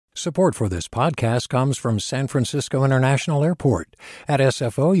Support for this podcast comes from San Francisco International Airport. At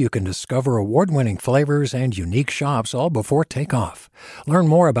SFO, you can discover award-winning flavors and unique shops all before takeoff. Learn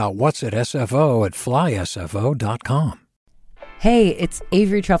more about what's at SFO at flysfo.com. Hey, it's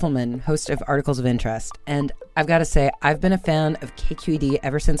Avery Trufelman, host of Articles of Interest, and I've got to say, I've been a fan of KQED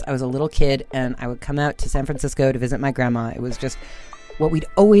ever since I was a little kid, and I would come out to San Francisco to visit my grandma. It was just what we'd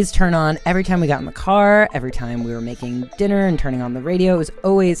always turn on every time we got in the car, every time we were making dinner and turning on the radio. It was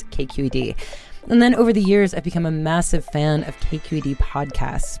always KQED. And then over the years, I've become a massive fan of KQED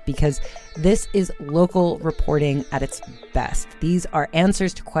podcasts because this is local reporting at its best. These are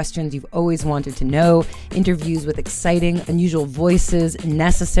answers to questions you've always wanted to know, interviews with exciting, unusual voices,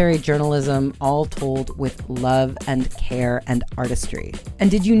 necessary journalism, all told with love and care and artistry. And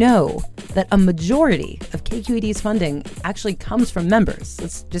did you know that a majority of KQED's funding actually comes from members?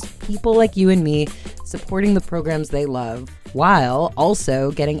 It's just people like you and me supporting the programs they love, while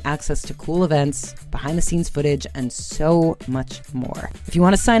also getting access to cool events, behind-the-scenes footage, and so much more. If you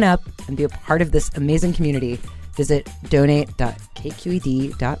want to sign up and be a part of this amazing community, visit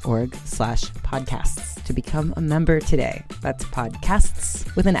donate.kqed.org/podcasts to become a member today. That's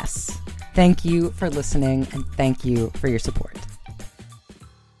podcasts with an S. Thank you for listening, and thank you for your support.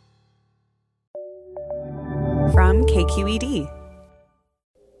 From KQED.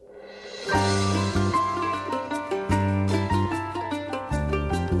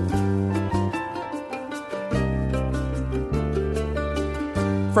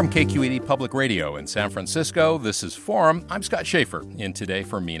 From KQED Public Radio in San Francisco, this is Forum. I'm Scott Schaefer, in today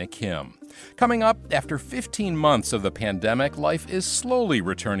for Mina Kim. Coming up, after 15 months of the pandemic, life is slowly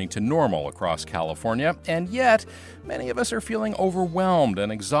returning to normal across California, and yet many of us are feeling overwhelmed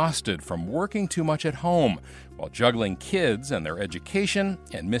and exhausted from working too much at home while juggling kids and their education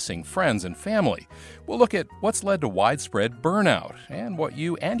and missing friends and family. We'll look at what's led to widespread burnout and what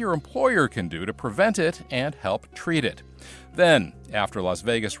you and your employer can do to prevent it and help treat it. Then, after Las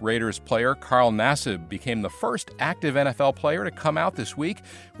Vegas Raiders player Carl Nassib became the first active NFL player to come out this week,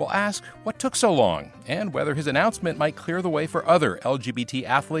 we'll ask what took so long and whether his announcement might clear the way for other LGBT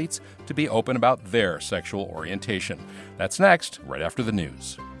athletes to be open about their sexual orientation. That's next, right after the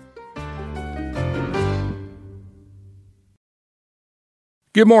news.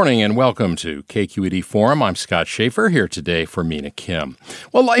 Good morning and welcome to KQED Forum. I'm Scott Schaefer, here today for Mina Kim.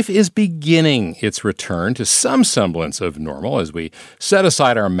 Well, life is beginning its return to some semblance of normal as we set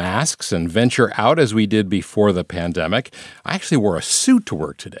aside our masks and venture out as we did before the pandemic. I actually wore a suit to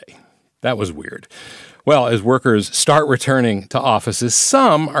work today. That was weird. Well, as workers start returning to offices,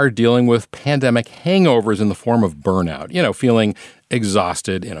 some are dealing with pandemic hangovers in the form of burnout, feeling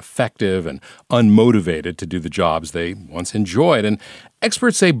exhausted, ineffective, and unmotivated to do the jobs they once enjoyed. And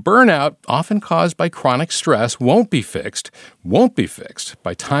experts say burnout, often caused by chronic stress, won't be fixed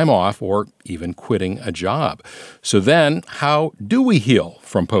by time off or even quitting a job. So then, how do we heal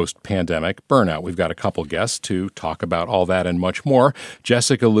from post-pandemic burnout? We've got a couple guests to talk about all that and much more.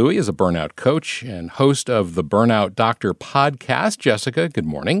 Jessica Louie is a burnout coach and host of the Burnout Doctor podcast. Jessica, good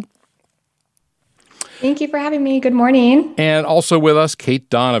morning. Thank you for having me. Good morning. And also with us, Kate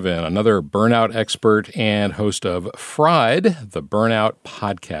Donovan, another burnout expert and host of Fried, the Burnout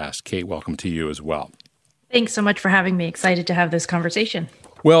podcast. Kate, welcome to you as well. Thanks so much for having me. Excited to have this conversation.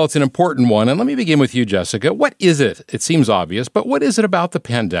 Well, it's an important one. And let me begin with you, Jessica. What is it? It seems obvious, but what is it about the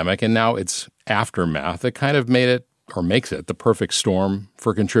pandemic and now its aftermath that kind of made it or makes it the perfect storm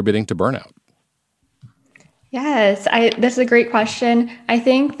for contributing to burnout? Yes, this is a great question. I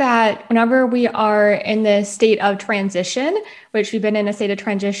think that whenever we are in this state of transition, which we've been in a state of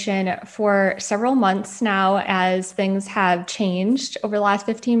transition for several months now as things have changed over the last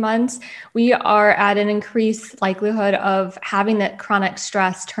 15 months, we are at an increased likelihood of having that chronic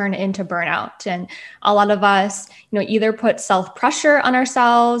stress turn into burnout. And a lot of us, either put self-pressure on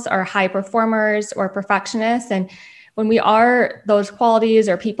ourselves or high performers or perfectionists. And when we are those qualities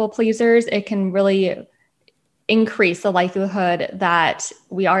or people pleasers, it can really increase the likelihood that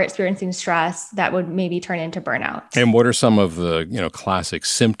we are experiencing stress that would maybe turn into burnout. And what are some of the, classic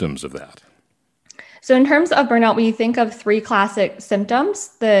symptoms of that? So in terms of burnout, we think of three classic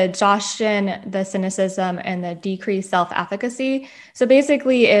symptoms: the exhaustion, the cynicism, and the decreased self-efficacy. So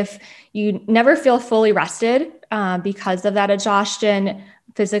basically, if you never feel fully rested because of that exhaustion,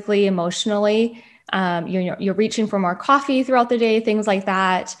 physically, emotionally, you're reaching for more coffee throughout the day, things like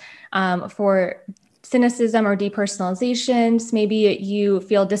that. For cynicism or depersonalizations, maybe you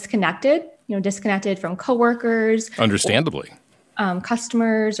feel disconnected from coworkers. Understandably.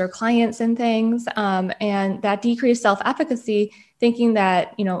 Customers or clients and things. And that decreased self-efficacy, thinking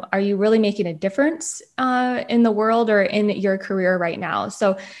that, are you really making a difference in the world or in your career right now?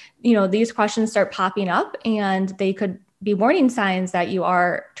 So, these questions start popping up, and they could be warning signs that you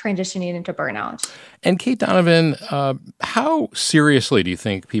are transitioning into burnout. And Kate Donovan, how seriously do you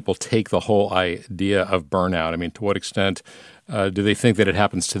think people take the whole idea of burnout? I mean, to what extent do they think that it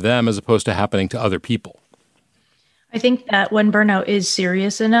happens to them as opposed to happening to other people? I think that when burnout is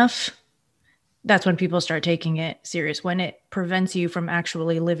serious enough, that's when people start taking it serious, when it prevents you from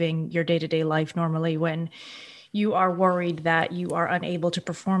actually living your day-to-day life normally, when you are worried that you are unable to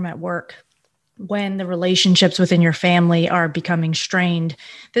perform at work, when the relationships within your family are becoming strained.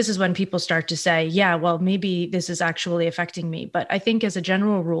 This is when people start to say, yeah, well, maybe this is actually affecting me. But I think as a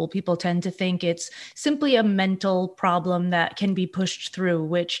general rule, people tend to think it's simply a mental problem that can be pushed through,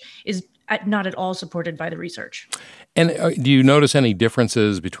 which is not at all supported by the research. And do you notice any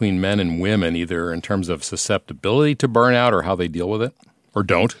differences between men and women, either in terms of susceptibility to burnout or how they deal with it, or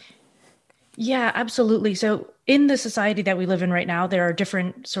don't? Yeah, absolutely. So in the society that we live in right now, there are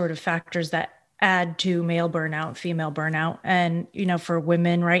different sort of factors that add to male burnout, female burnout. And, for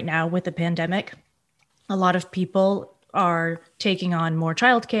women right now with the pandemic, a lot of people are taking on more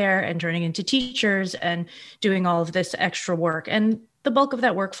childcare and turning into teachers and doing all of this extra work. And the bulk of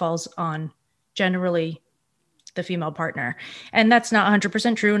that work falls on generally the female partner. And that's not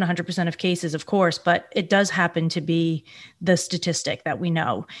 100% true in 100% of cases, of course, but it does happen to be the statistic that we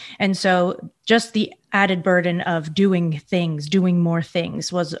know. And so just the added burden of doing more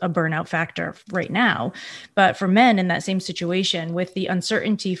things was a burnout factor right now. But for men in that same situation, with the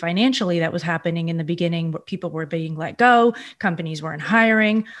uncertainty financially that was happening in the beginning, where people were being let go, companies weren't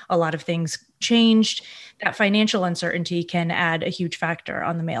hiring, a lot of things changed. That financial uncertainty can add a huge factor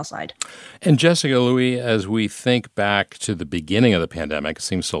on the male side. And Jessica Louie, as we think back to the beginning of the pandemic, it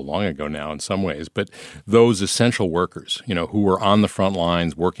seems so long ago now in some ways, but those essential workers, who were on the front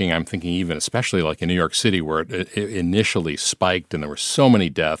lines working, I'm thinking even especially like in New York City where it initially spiked and there were so many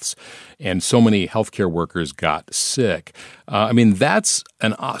deaths and so many healthcare workers got sick. That's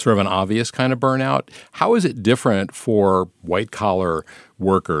sort of an obvious kind of burnout. How is it different for white-collar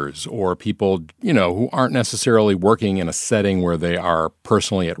workers or people, who aren't necessarily working in a setting where they are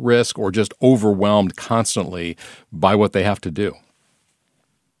personally at risk or just overwhelmed constantly by what they have to do?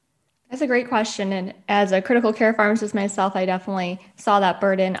 That's a great question. And as a critical care pharmacist myself, I definitely saw that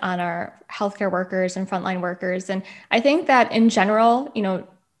burden on our healthcare workers and frontline workers. And I think that in general,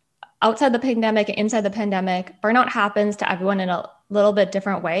 outside the pandemic and inside the pandemic, burnout happens to everyone in a little bit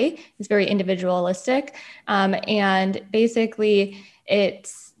different way. It's very individualistic. And basically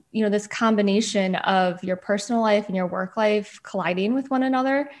it's, this combination of your personal life and your work life colliding with one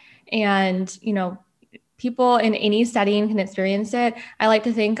another. And, people in any setting can experience it. I like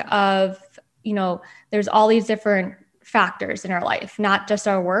to think of, there's all these different factors in our life, not just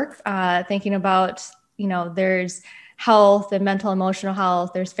our work, thinking about, there's health and mental, emotional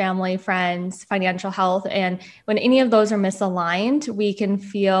health, there's family, friends, financial health. And when any of those are misaligned, we can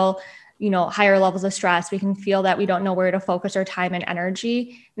feel, higher levels of stress. We can feel that we don't know where to focus our time and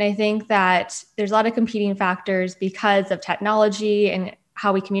energy. And I think that there's a lot of competing factors because of technology and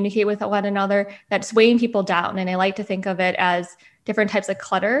how we communicate with one another that's weighing people down. And I like to think of it as different types of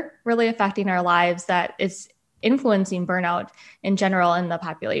clutter really affecting our lives that is influencing burnout in general in the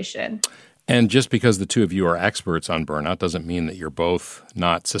population. And just because the two of you are experts on burnout doesn't mean that you're both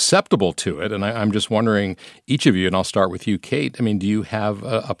not susceptible to it. And I'm just wondering, each of you, and I'll start with you, Kate, do you have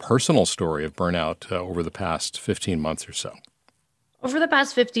a personal story of burnout over the past 15 months or so? Over the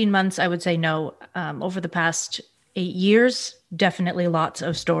past 15 months, I would say no. Over the past 8 years, definitely lots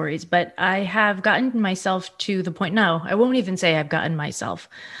of stories, but I have gotten myself to the point, no, I won't even say I've gotten myself.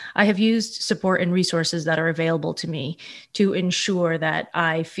 I have used support and resources that are available to me to ensure that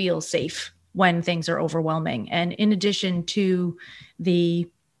I feel safe when things are overwhelming. And in addition to the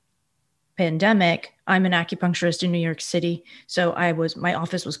pandemic, I'm an acupuncturist in New York City. So my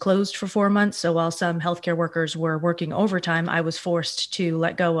office was closed for 4 months. So while some healthcare workers were working overtime, I was forced to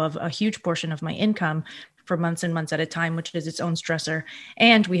let go of a huge portion of my income for months and months at a time, which is its own stressor.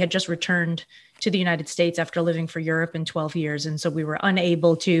 And we had just returned to the United States after living for Europe in 12 years. And so we were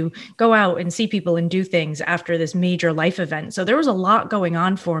unable to go out and see people and do things after this major life event. So there was a lot going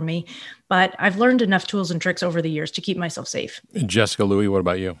on for me, but I've learned enough tools and tricks over the years to keep myself safe. Jessica Louie, what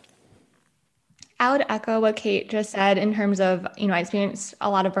about you? I would echo what Kate just said in terms of, I experienced a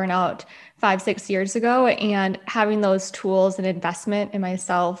lot of burnout 5-6 years ago, and having those tools and investment in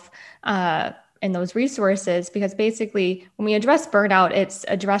myself in those resources, because basically when we address burnout, it's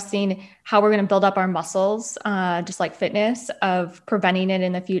addressing how we're going to build up our muscles, just like fitness, of preventing it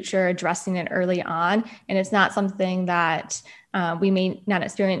in the future, addressing it early on. And it's not something that we may not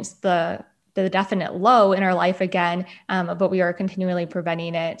experience the definite low in our life again, but we are continually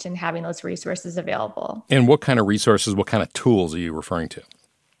preventing it and having those resources available. And what kind of resources, what kind of tools are you referring to?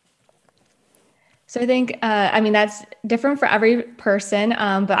 So I think, that's different for every person,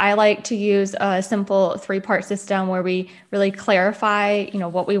 but I like to use a simple 3-part system where we really clarify,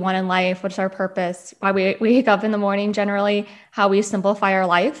 what we want in life, what's our purpose, why we wake up in the morning generally, how we simplify our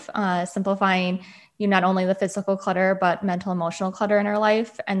life, simplifying not only the physical clutter, but mental, emotional clutter in our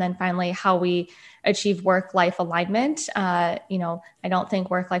life. And then finally, how we achieve work-life alignment. I don't think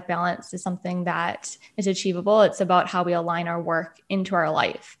work-life balance is something that is achievable. It's about how we align our work into our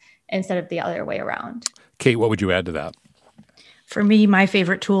life instead of the other way around. Kate, what would you add to that? For me, my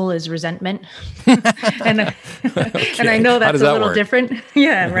favorite tool is resentment. and I know that's a little different.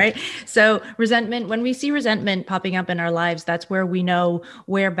 Yeah, right. So resentment, when we see resentment popping up in our lives, that's where we know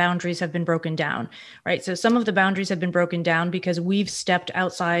where boundaries have been broken down, right? So some of the boundaries have been broken down because we've stepped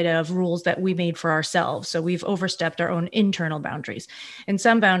outside of rules that we made for ourselves. So we've overstepped our own internal boundaries. And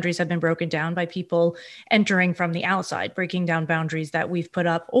some boundaries have been broken down by people entering from the outside, breaking down boundaries that we've put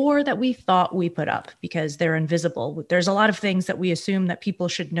up or that we thought we put up because they're invisible. There's a lot of things that we assume that people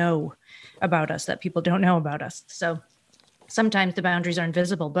should know about us, that people don't know about us. So sometimes the boundaries are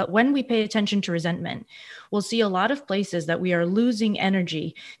invisible, but when we pay attention to resentment, we'll see a lot of places that we are losing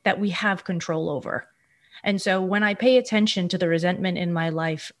energy that we have control over. And so when I pay attention to the resentment in my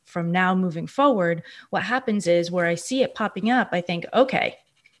life from now moving forward, what happens is where I see it popping up, I think, okay,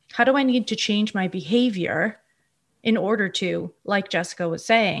 how do I need to change my behavior in order to, like Jessica was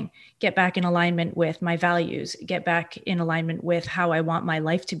saying, get back in alignment with my values, get back in alignment with how I want my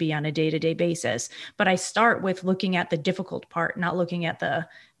life to be on a day-to-day basis. But I start with looking at the difficult part, not looking at the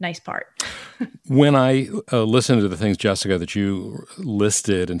nice part. When I listen to the things, Jessica, that you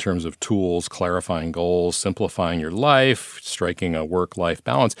listed in terms of tools, clarifying goals, simplifying your life, striking a work-life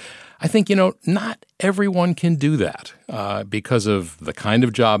balance, I think, not everyone can do that because of the kind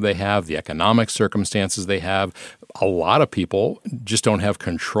of job they have, the economic circumstances they have. A lot of people just don't have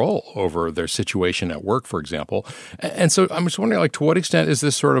control over their situation at work, for example. And so I'm just wondering, to what extent is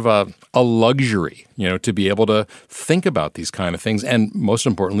this sort of a luxury, to be able to think about these kind of things and, most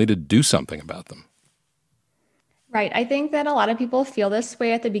importantly, to do something about them? Right. I think that a lot of people feel this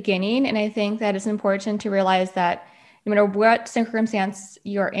way at the beginning. And I think that it's important to realize that no matter what circumstance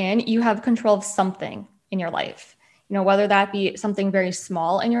you're in, you have control of something in your life. Whether that be something very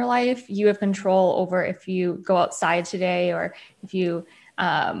small in your life, you have control over if you go outside today or if you,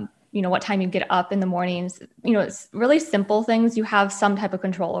 what time you get up in the mornings. It's really simple things you have some type of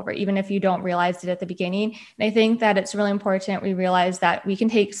control over, even if you don't realize it at the beginning. And I think that it's really important we realize that we can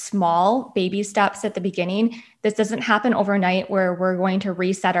take small baby steps at the beginning. This doesn't happen overnight where we're going to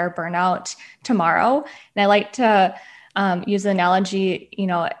reset our burnout tomorrow. And I like to use the analogy,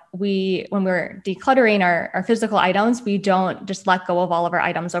 when we're decluttering our physical items, we don't just let go of all of our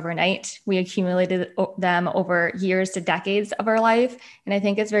items overnight. We accumulated them over years to decades of our life. And I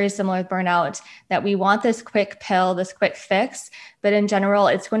think it's very similar with burnout, that we want this quick pill, this quick fix, but in general,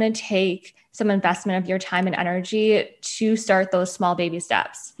 it's going to take some investment of your time and energy to start those small baby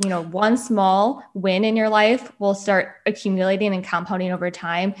steps. One small win in your life will start accumulating and compounding over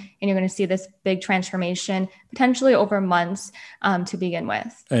time. And you're going to see this big transformation potentially over months to begin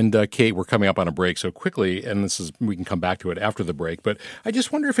with. And Kate, we're coming up on a break so quickly, and we can come back to it after the break. But I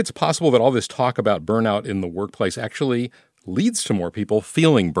just wonder if it's possible that all this talk about burnout in the workplace actually leads to more people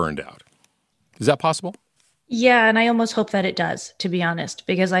feeling burned out. Is that possible? Yeah, and I almost hope that it does, to be honest,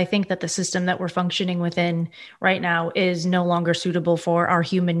 because I think that the system that we're functioning within right now is no longer suitable for our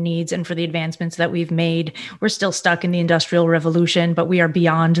human needs and for the advancements that we've made. We're still stuck in the Industrial Revolution, but we are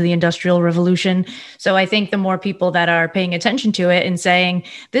beyond the Industrial Revolution. So I think the more people that are paying attention to it and saying,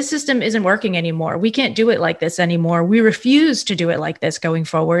 this system isn't working anymore, we can't do it like this anymore, we refuse to do it like this going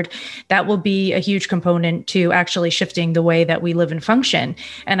forward, that will be a huge component to actually shifting the way that we live and function.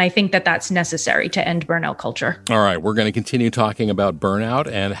 And I think that that's necessary to end burnout culture. All right, we're going to continue talking about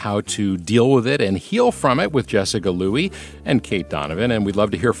burnout and how to deal with it and heal from it with Jessica Louie and Kate Donovan. And we'd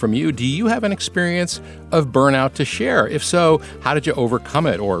love to hear from you. Do you have an experience of burnout to share? If so, how did you overcome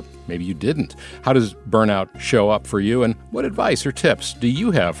it? Or maybe you didn't. How does burnout show up for you, and what advice or tips do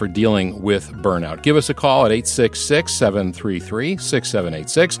you have for dealing with burnout? Give us a call at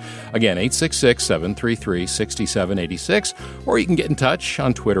 866-733-6786. Again, 866-733-6786. Or you can get in touch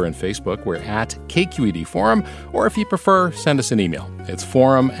on Twitter and Facebook. We're at KQED Forum. Or if you prefer, send us an email. It's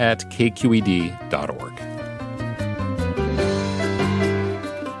forum@kqed.org.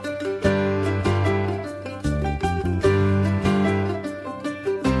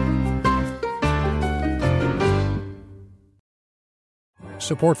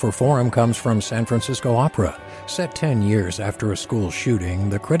 Support for Forum comes from San Francisco Opera. Set 10 years after a school shooting,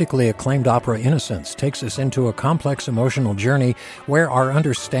 the critically acclaimed opera Innocence takes us into a complex emotional journey where our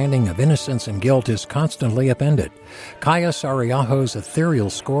understanding of innocence and guilt is constantly upended. Kaya Sariaho's ethereal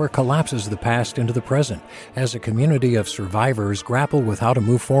score collapses the past into the present as a community of survivors grapple with how to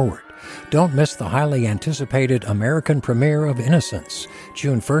move forward. Don't miss the highly anticipated American premiere of Innocence,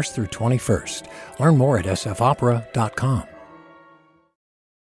 June 1st through 21st. Learn more at sfopera.com.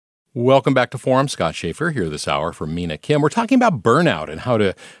 Welcome back to Forum. Scott Schaefer here this hour for Mina Kim. We're talking about burnout and how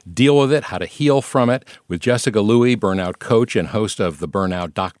to deal with it, how to heal from it with Jessica Louie, burnout coach and host of the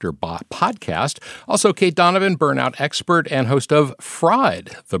Burnout Doctor podcast. Also, Kate Donovan, burnout expert and host of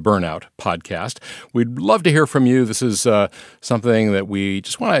Fried, the Burnout podcast. We'd love to hear from you. This is something that we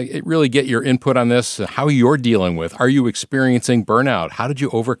just want to really get your input on this, how you're dealing with. Are you experiencing burnout? How did you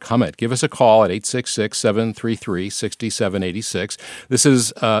overcome it? Give us a call at 866-733-6786. This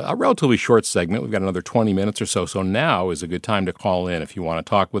is a relatively short segment. We've got another 20 minutes or so. So now is a good time to call in if you want to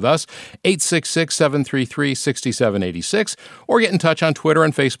talk with us. 866-733-6786 or get in touch on Twitter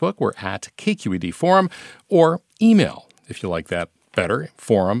and Facebook. We're at KQED Forum, or email if you like that better,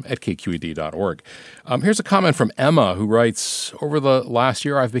 forum@kqed.org. Here's a comment from Emma who writes, over the last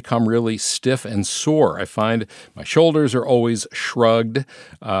year, I've become really stiff and sore. I find my shoulders are always shrugged.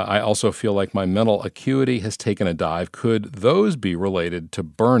 I also feel like my mental acuity has taken a dive. Could those be related to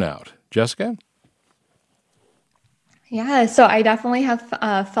burnout? Jessica? Yeah, so I definitely have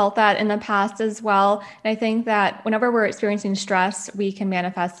felt that in the past as well. And I think that whenever we're experiencing stress, we can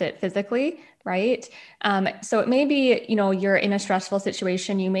manifest it physically, right? So it may be, you're in a stressful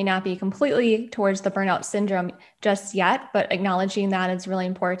situation. You may not be completely towards the burnout syndrome just yet, but acknowledging that is really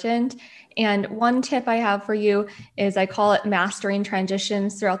important. And one tip I have for you is I call it mastering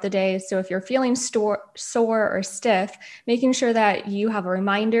transitions throughout the day. So if you're feeling sore or stiff, making sure that you have a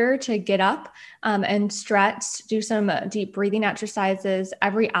reminder to get up and stretch, do some deep breathing exercises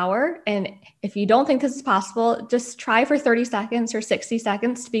every hour. And if you don't think this is possible, just try for 30 seconds or 60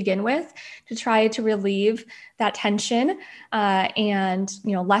 seconds to begin with to try to relieve that tension and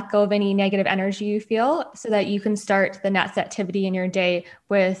let go of any negative energy you feel so that you can start the next activity in your day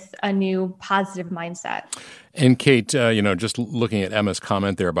with a new positive mindset. And Kate, just looking at Emma's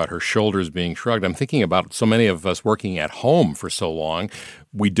comment there about her shoulders being shrugged, I'm thinking about so many of us working at home for so long.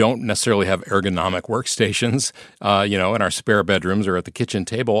 We don't necessarily have ergonomic workstations, in our spare bedrooms or at the kitchen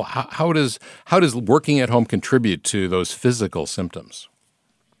table. How does working at home contribute to those physical symptoms?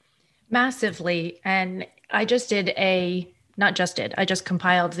 Massively. And I just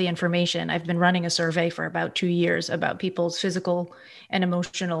compiled the information. I've been running a survey for about 2 years about people's physical and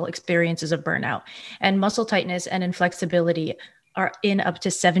emotional experiences of burnout. And muscle tightness and inflexibility are in up to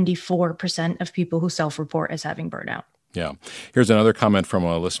 74% of people who self-report as having burnout. Yeah. Here's another comment from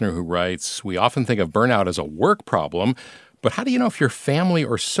a listener who writes, we often think of burnout as a work problem, but how do you know if your family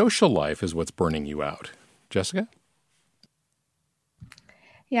or social life is what's burning you out? Jessica?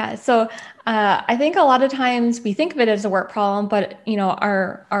 Yeah, so I think a lot of times we think of it as a work problem, but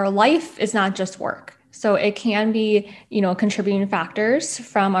our life is not just work. So it can be, contributing factors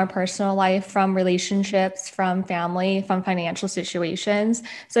from our personal life, from relationships, from family, from financial situations.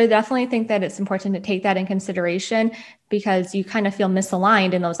 So I definitely think that it's important to take that in consideration because you kind of feel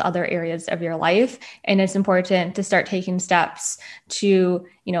misaligned in those other areas of your life. And it's important to start taking steps to,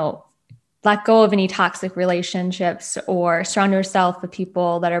 let go of any toxic relationships or surround yourself with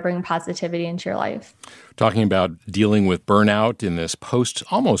people that are bringing positivity into your life. Talking about dealing with burnout in this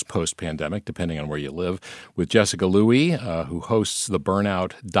almost post-pandemic, depending on where you live, with Jessica Louie, who hosts the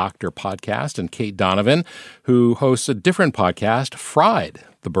Burnout Doctor podcast, and Kate Donovan, who hosts a different podcast, Fried,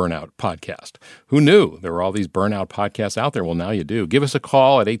 the Burnout podcast. Who knew there were all these burnout podcasts out there? Well, now you do. Give us a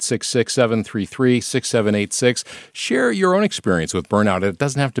call at 866-733-6786. Share your own experience with burnout. It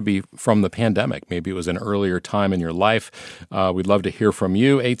doesn't have to be from the pandemic. Maybe it was an earlier time in your life. We'd love to hear from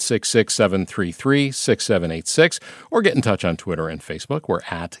you, 866-733-6786, or get in touch on Twitter and Facebook. We're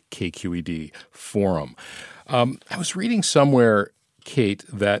at KQED Forum. I was reading somewhere, Kate,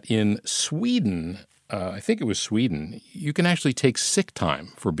 that in Sweden, I think it was Sweden, you can actually take sick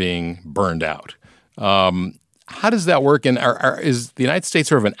time for being burned out. How does that work? And is the United States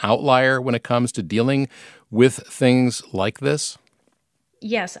sort of an outlier when it comes to dealing with things like this?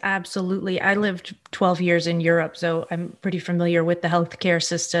 Yes, absolutely. I lived 12 years in Europe, so I'm pretty familiar with the healthcare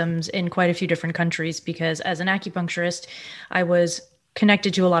systems in quite a few different countries because as an acupuncturist, I was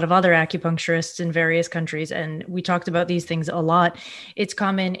connected to a lot of other acupuncturists in various countries, and we talked about these things a lot. It's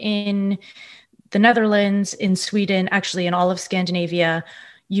common in the Netherlands, in Sweden, actually in all of Scandinavia.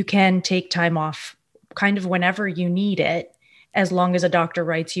 You can take time off kind of whenever you need it, as long as a doctor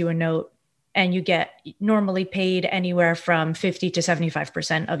writes you a note, and you get normally paid anywhere from 50 to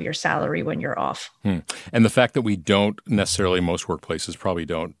 75% of your salary when you're off. And the fact that we don't necessarily, most workplaces probably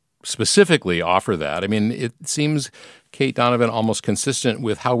don't specifically offer that. I mean, it seems, Kate Donovan, almost consistent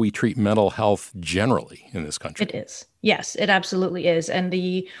with how we treat mental health generally in this country. It is. Yes, it absolutely is. And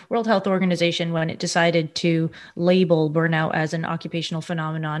the World Health Organization, when it decided to label burnout as an occupational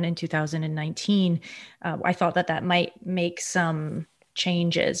phenomenon in 2019, I thought that might make some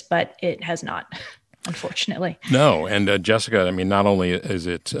changes, but it has not, unfortunately. No. And Jessica, I mean, not only is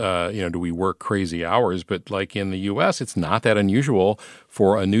it, do we work crazy hours, but like in the U.S., it's not that unusual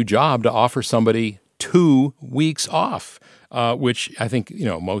for a new job to offer somebody 2 weeks off, which I think,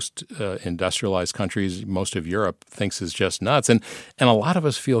 most industrialized countries, most of Europe thinks is just nuts. And a lot of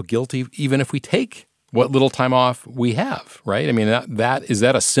us feel guilty even if we take what little time off we have, right? I mean, is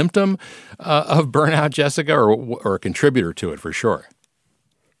that a symptom of burnout, Jessica, or a contributor to it for sure?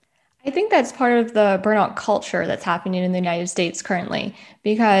 I think that's part of the burnout culture that's happening in the United States currently,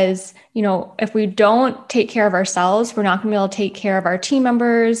 because, if we don't take care of ourselves, we're not going to be able to take care of our team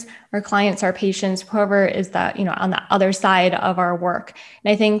members, our clients, our patients, whoever is that, on the other side of our work.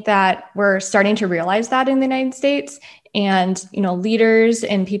 And I think that we're starting to realize that in the United States. And, leaders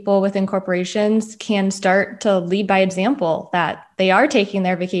and people within corporations can start to lead by example, that they are taking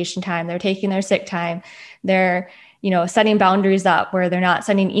their vacation time, they're taking their sick time, they're setting boundaries up where they're not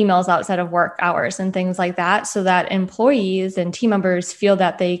sending emails outside of work hours and things like that, so that employees and team members feel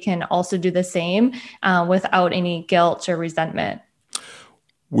that they can also do the same without any guilt or resentment.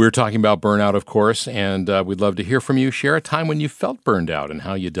 We're talking about burnout, of course, and we'd love to hear from you. Share a time when you felt burned out and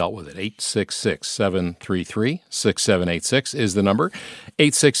how you dealt with it. 866-733-6786 is the number.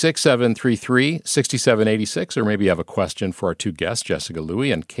 866-733-6786, or maybe you have a question for our two guests, Jessica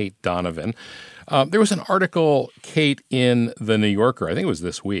Louie and Kate Donovan. There was an article, Kate, in The New Yorker, I think it was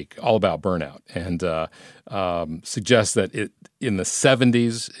this week, all about burnout, and suggests that in the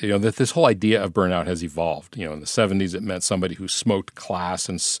 70s, that this whole idea of burnout has evolved. In the 70s, it meant somebody who smoked class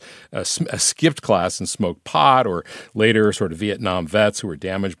and skipped class and smoked pot, or later sort of Vietnam vets who were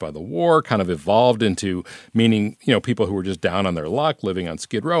damaged by the war, kind of evolved into meaning, people who were just down on their luck, living on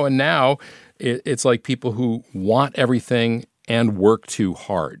Skid Row. And now it's like people who want everything and work too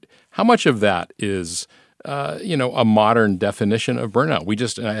hard. How much of that is, a modern definition of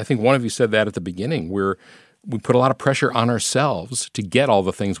burnout? And I think one of you said that at the beginning, we put a lot of pressure on ourselves to get all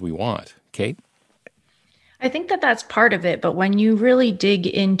the things we want. Kate? I think that's part of it. But when you really dig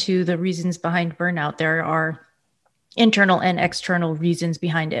into the reasons behind burnout, there are internal and external reasons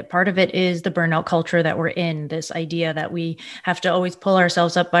behind it. Part of it is the burnout culture that we're in, this idea that we have to always pull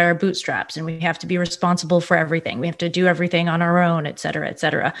ourselves up by our bootstraps and we have to be responsible for everything. We have to do everything on our own, et cetera, et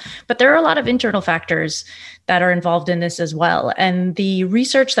cetera. But there are a lot of internal factors that are involved in this as well. And the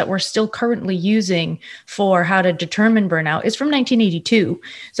research that we're still currently using for how to determine burnout is from 1982.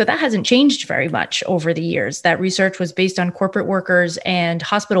 So that hasn't changed very much over the years. That research was based on corporate workers and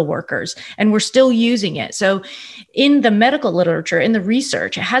hospital workers, and we're still using it. So in the medical literature, in the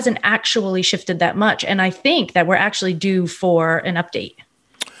research, it hasn't actually shifted that much. And I think that we're actually due for an update.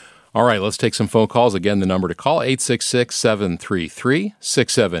 All right, let's take some phone calls. Again, the number to call,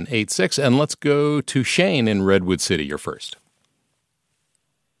 866-733-6786. And let's go to Shane in Redwood City. You're first.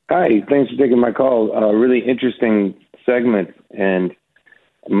 Hi, thanks for taking my call. Really interesting segment. And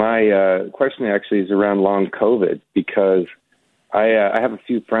my question actually is around long COVID, because I have a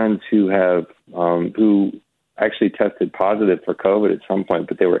few friends who actually tested positive for COVID at some point,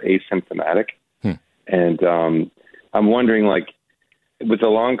 but they were asymptomatic. And I'm wondering, with the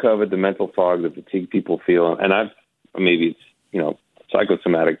long COVID, the mental fog, the fatigue people feel, and maybe it's,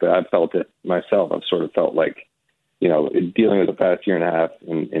 psychosomatic, but I've felt it myself. I've sort of felt like, dealing with the past year and a half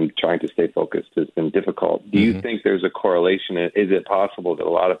and trying to stay focused has been difficult. Do you think there's a correlation? Is it possible that a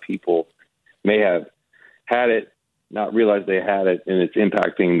lot of people may have had it, not realize they had it, and it's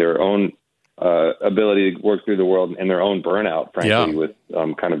impacting their own ability to work through the world and their own burnout, frankly, with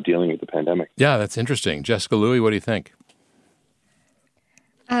kind of dealing with the pandemic? Yeah, that's interesting. Jessica Louie, what do you think?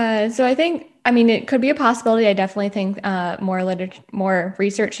 So I think I mean, it could be a possibility. I definitely think more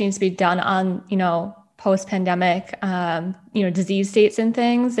research needs to be done on, post-pandemic, disease states and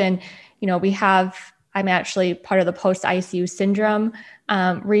things. And, I'm actually part of the post-ICU syndrome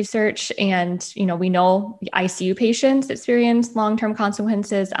research. And, we know ICU patients experience long-term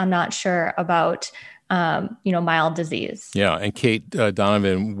consequences. I'm not sure about mild disease. Yeah. And Kate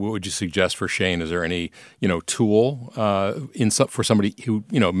Donovan, what would you suggest for Shane? Is there any, tool for somebody who,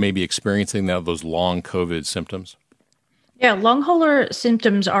 may be experiencing those long COVID symptoms? Yeah, long hauler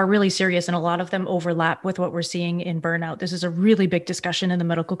symptoms are really serious, and a lot of them overlap with what we're seeing in burnout. This is a really big discussion in the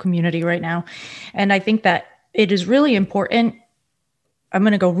medical community right now. And I think that it is really important. I'm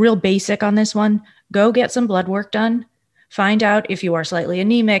going to go real basic on this one. Go get some blood work done. Find out if you are slightly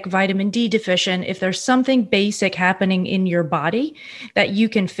anemic, vitamin D deficient, if there's something basic happening in your body that you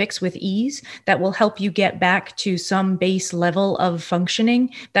can fix with ease that will help you get back to some base level of functioning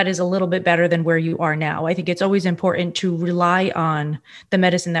that is a little bit better than where you are now. I think it's always important to rely on the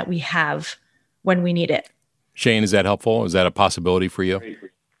medicine that we have when we need it. Shane, is that helpful? Is that a possibility for you?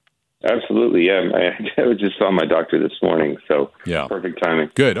 Absolutely, yeah. I just saw my doctor this morning, so yeah. Perfect timing.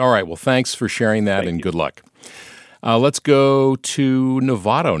 Good. All right. Well, thanks for sharing that, and good luck. Let's go to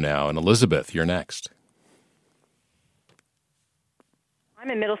Novato now. And Elizabeth, you're next. I'm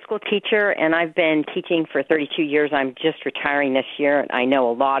a middle school teacher, and I've been teaching for 32 years. I'm just retiring this year. I know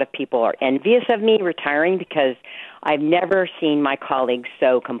a lot of people are envious of me retiring because I've never seen my colleagues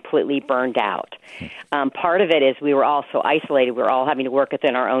so completely burned out. Part of it is we were all so isolated. We were all having to work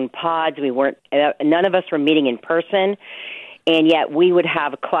within our own pods. None of us were meeting in person. And yet we would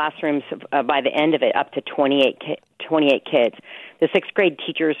have classrooms by the end of it up to 28 kids. The sixth grade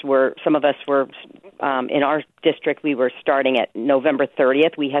teachers some of us were, in our district, we were starting at November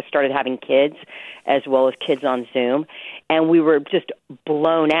 30th. We had started having kids as well as kids on Zoom. And we were just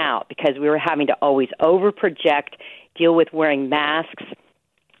blown out because we were having to always overproject, deal with wearing masks,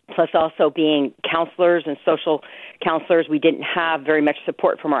 plus also being counselors and social counselors. We didn't have very much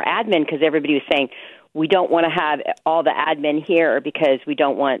support from our admin because everybody was saying, we don't want to have all the admin here because we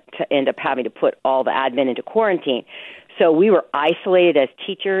don't want to end up having to put all the admin into quarantine. So we were isolated as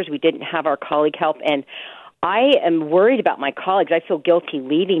teachers. We didn't have our colleague help. And I am worried about my colleagues. I feel guilty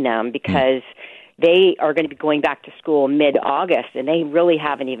leaving them because they are going to be going back to school mid-August, and they really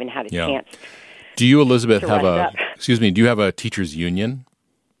haven't even had a chance. Do you, Elizabeth, do you have a teachers union?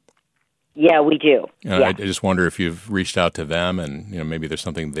 Yeah, we do. Yeah. I just wonder if you've reached out to them and maybe there's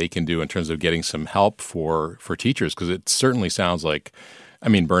something they can do in terms of getting some help for teachers, because it certainly sounds like,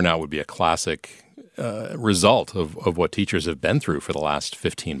 burnout would be a classic result of what teachers have been through for the last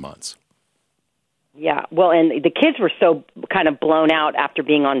 15 months. Yeah, well, and the kids were so kind of blown out after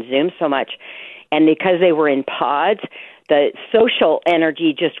being on Zoom so much, and because they were in pods, the social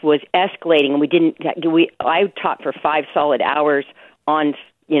energy just was escalating, and I taught for 5 solid hours on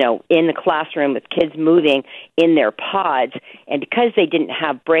in the classroom with kids moving in their pods. And because they didn't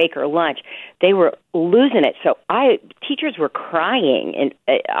have break or lunch, they were losing it. So teachers were crying,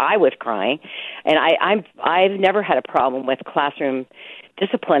 and I was crying. And I've never had a problem with classroom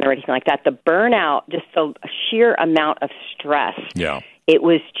discipline or anything like that. The burnout, just the sheer amount of stress. Yeah. It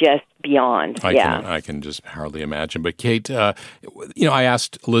was just beyond. I can just hardly imagine. But Kate, I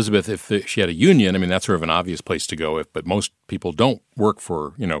asked Elizabeth if she had a union. That's sort of an obvious place to go. But most people don't work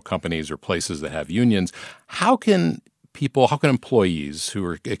for companies or places that have unions. How can employees who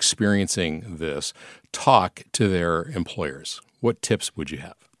are experiencing this talk to their employers? What tips would you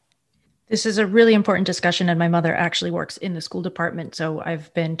have? This is a really important discussion, and my mother actually works in the school department, so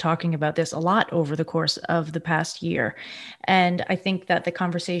I've been talking about this a lot over the course of the past year. And I think that the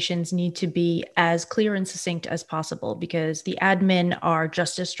conversations need to be as clear and succinct as possible, because the admin are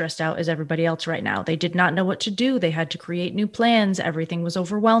just as stressed out as everybody else right now. They did not know what to do. They had to create new plans. Everything was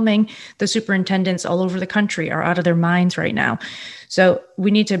overwhelming. The superintendents all over the country are out of their minds right now. So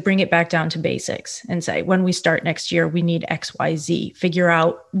we need to bring it back down to basics and say, when we start next year, we need X, Y, Z. Figure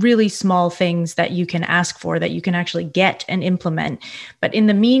out really small things that you can ask for, that you can actually get and implement. But in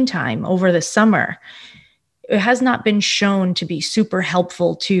the meantime, over the summer, it has not been shown to be super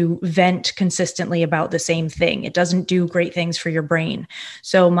helpful to vent consistently about the same thing. It doesn't do great things for your brain.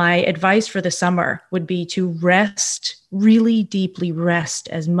 So my advice for the summer would be to rest, really deeply rest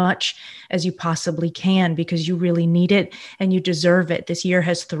as much as you possibly can, because you really need it and you deserve it. This year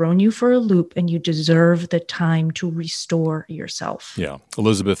has thrown you for a loop, and you deserve the time to restore yourself. Yeah.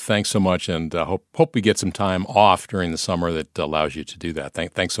 Elizabeth, thanks so much, and hope we get some time off during the summer that allows you to do that.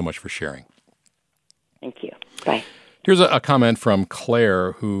 Thanks so much for sharing. Thank you. Bye. Here's a comment from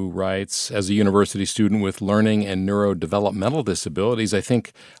Claire, who writes, as a university student with learning and neurodevelopmental disabilities, I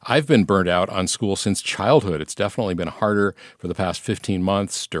think I've been burned out on school since childhood. It's definitely been harder for the past 15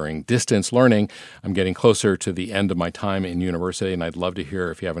 months during distance learning. I'm getting closer to the end of my time in university, and I'd love to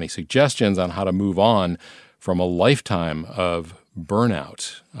hear if you have any suggestions on how to move on from a lifetime of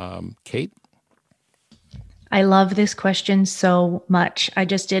burnout. Kate? I love this question so much. I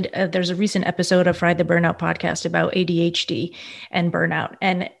just did, there's a recent episode of Fried the Burnout podcast about ADHD and burnout.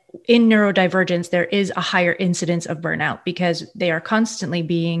 And in neurodivergence, there is a higher incidence of burnout because they are constantly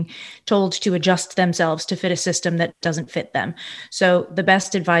being told to adjust themselves to fit a system that doesn't fit them. So the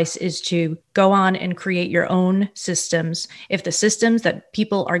best advice is to go on and create your own systems. If the systems that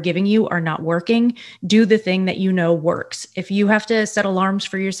people are giving you are not working, do the thing that you know works. If you have to set alarms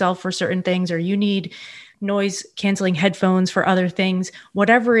for yourself for certain things, or you need noise canceling headphones for other things,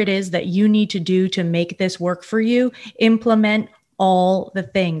 whatever it is that you need to do to make this work for you, implement all the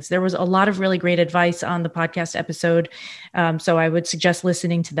things. There was a lot of really great advice on the podcast episode. So I would suggest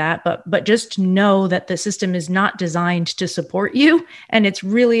listening to that, but just know that the system is not designed to support you. And it's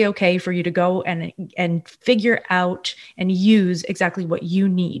really okay for you to go and figure out and use exactly what you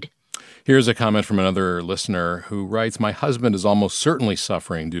need. Here's a comment from another listener who writes, my husband is almost certainly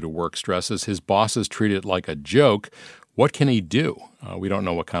suffering due to work stresses. His bosses treat it like a joke. What can he do? We don't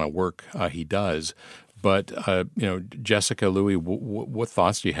know what kind of work he does. But, Jessica, Louie, what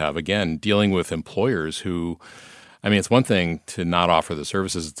thoughts do you have? Again, dealing with employers who, it's one thing to not offer the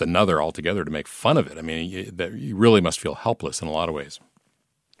services. It's another altogether to make fun of it. You really must feel helpless in a lot of ways.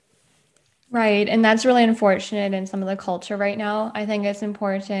 Right. And that's really unfortunate in some of the culture right now. I think it's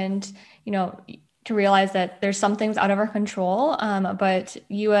important, to realize that there's some things out of our control, but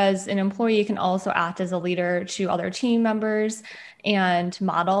you as an employee can also act as a leader to other team members and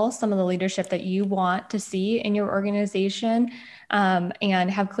model some of the leadership that you want to see in your organization,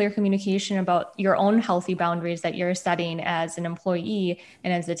 and have clear communication about your own healthy boundaries that you're setting as an employee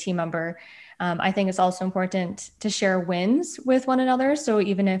and as a team member. I think it's also important to share wins with one another. So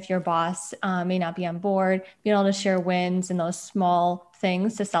even if your boss may not be on board, being able to share wins and those small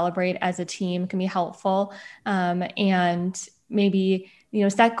things to celebrate as a team can be helpful. And maybe,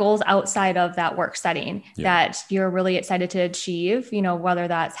 set goals outside of that work setting that you're really excited to achieve, whether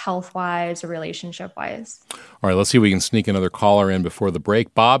that's health-wise or relationship-wise. All right, let's see if we can sneak another caller in before the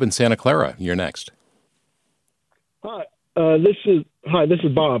break. Bob in Santa Clara, you're next. Hi, this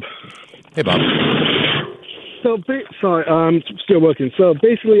is Bob. Hey, Bob. So, sorry, I'm still working. So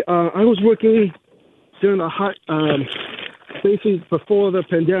basically, I was working during the basically before the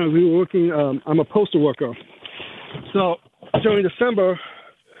pandemic. We were working. I'm a postal worker. So during December,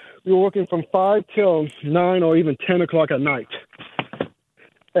 we were working from 5 till 9 or even 10 o'clock at night.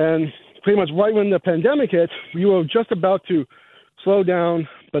 And pretty much right when the pandemic hit, we were just about to slow down,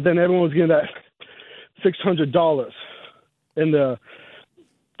 but then everyone was getting that $600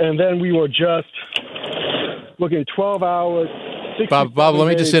 and then we were just looking 12 hours. Bob, let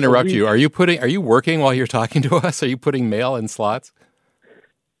me just interrupt you. Are you working while you're talking to us? Are you putting mail in slots?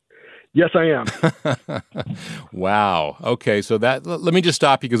 Yes, I am. Wow. Okay. So let me just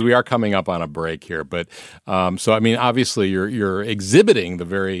stop you because we are coming up on a break here. But obviously you're exhibiting the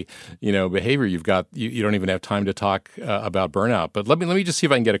very, behavior you've got. You don't even have time to talk about burnout. But let me just see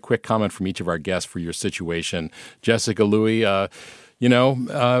if I can get a quick comment from each of our guests for your situation. Jessica, Louie,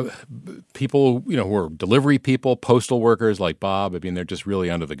 people, who are delivery people, postal workers like Bob, they're just really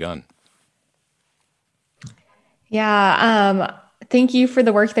under the gun. Yeah. Thank you for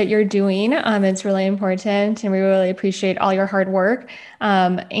the work that you're doing. It's really important, and we really appreciate all your hard work.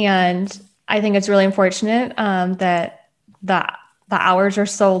 And I think it's really unfortunate that the hours are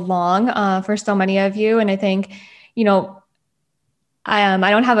so long for so many of you. And I think, I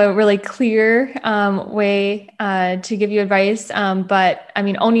don't have a really clear way to give you advice, but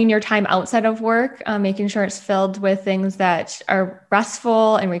owning your time outside of work, making sure it's filled with things that are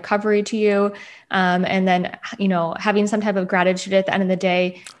restful and recovery to you, and then having some type of gratitude at the end of the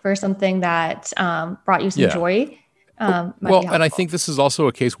day for something that brought you some joy. And I think this is also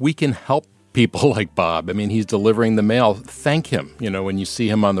a case we can help people like Bob. He's delivering the mail. Thank him, when you see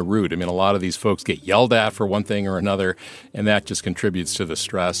him on the route. A lot of these folks get yelled at for one thing or another, and that just contributes to the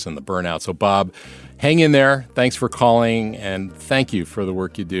stress and the burnout. So, Bob, hang in there. Thanks for calling, and thank you for the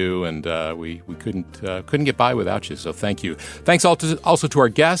work you do. And we couldn't get by without you, so thank you. Thanks also to our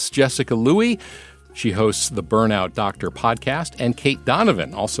guest, Jessica Louie. She hosts the Burnout Doctor podcast, and Kate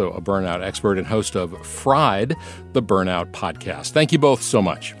Donovan, also a burnout expert and host of Fried, the Burnout podcast. Thank you both so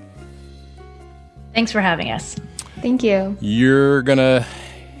much. Thanks for having us. Thank you. You're going to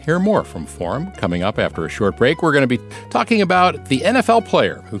Hear more from Forum coming up after a short break. We're going to be talking about the NFL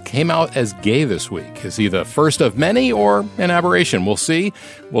player who came out as gay this week. Is he the first of many or an aberration? We'll see.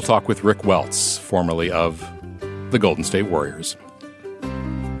 We'll talk with Rick Welts, formerly of the Golden State Warriors.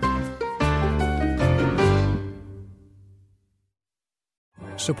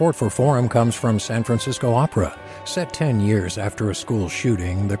 Support for Forum comes from San Francisco Opera. Set 10 years after a school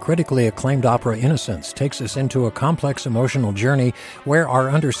shooting, the critically acclaimed opera Innocence takes us into a complex emotional journey where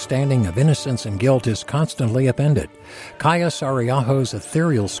our understanding of innocence and guilt is constantly upended. Kaya Sariaho's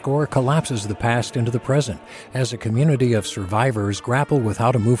ethereal score collapses the past into the present as a community of survivors grapple with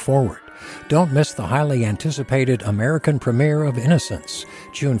how to move forward. Don't miss the highly anticipated American premiere of Innocence,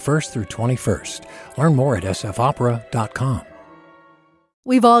 June 1st through 21st. Learn more at sfopera.com.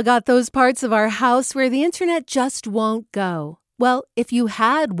 We've all got those parts of our house where the internet just won't go. Well, if you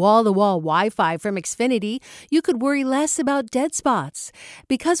had wall-to-wall Wi-Fi from Xfinity, you could worry less about dead spots.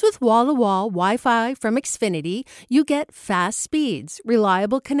 Because with wall-to-wall Wi-Fi from Xfinity, you get fast speeds,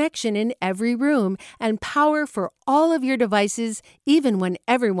 reliable connection in every room, and power for all of your devices, even when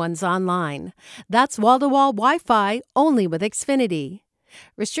everyone's online. That's wall-to-wall Wi-Fi only with Xfinity.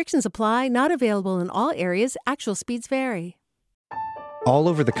 Restrictions apply, not available in all areas. Actual speeds vary. All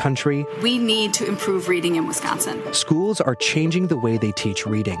over the country, we need to improve reading in Wisconsin. Schools are changing the way they teach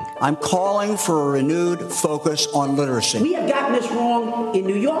reading. I'm calling for a renewed focus on literacy. We have gotten this wrong in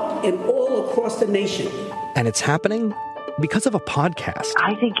New York and all across the nation. And it's happening because of a podcast.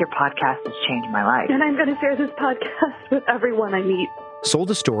 I think your podcast has changed my life. And I'm going to share this podcast with everyone I meet.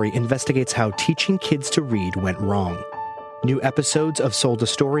 Sold a Story investigates how teaching kids to read went wrong. New episodes of Sold a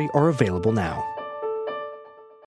Story are available now.